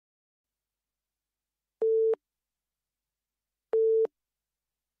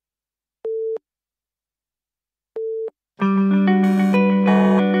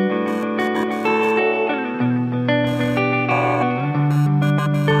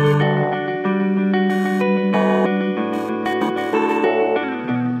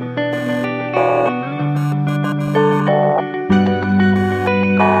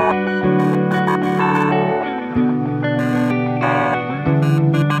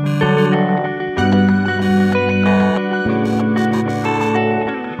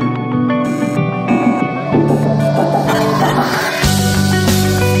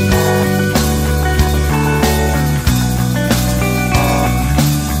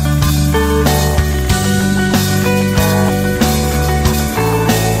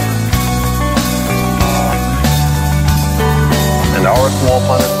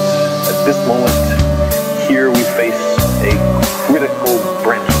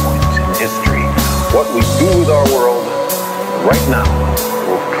right now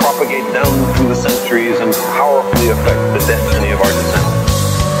will propagate down through the centuries and powerfully affect the destiny of our descendants.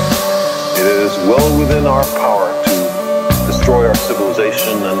 It is well within our power to destroy our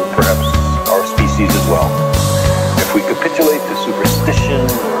civilization and perhaps our species as well. If we capitulate to superstition,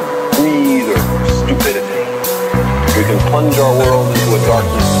 or greed, or stupidity, we can plunge our world into a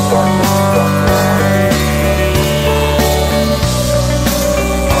darkness.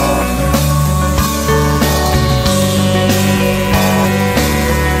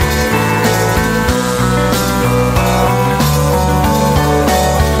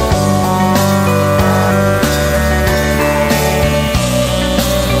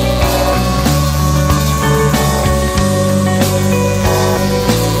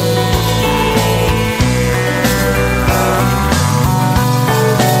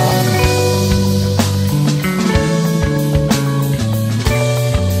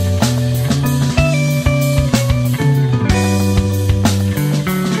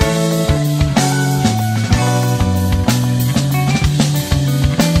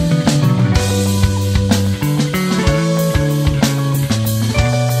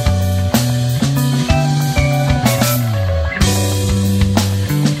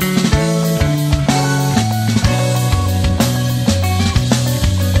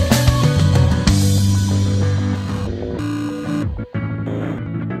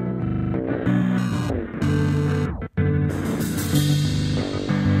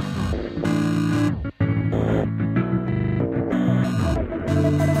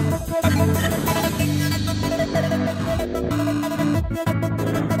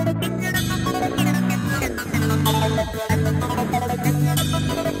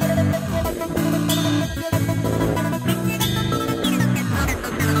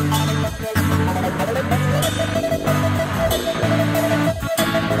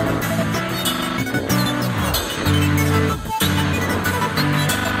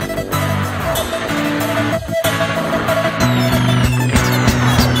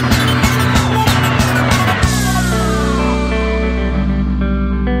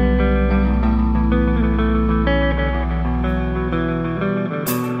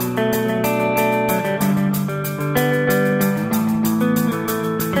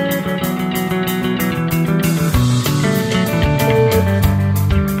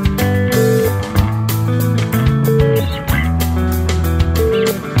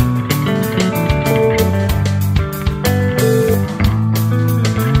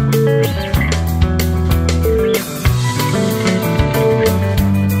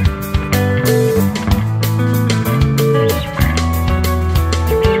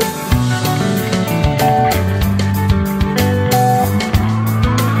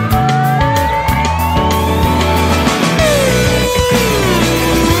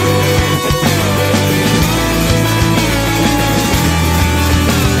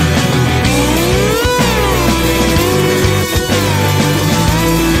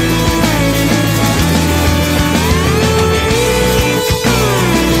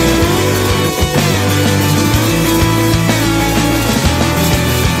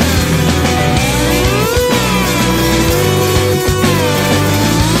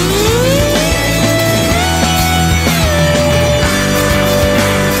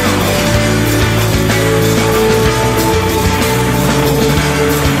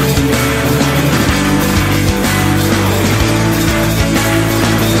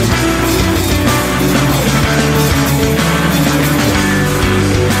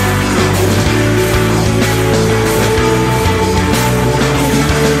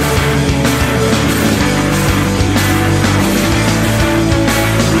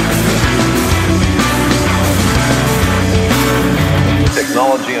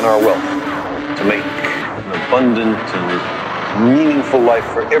 Technology and our wealth to make an abundant and meaningful life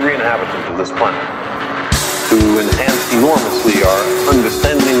for every inhabitant of this planet, to enhance enormously our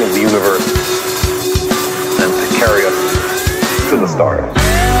understanding of the universe, and to carry us to the stars.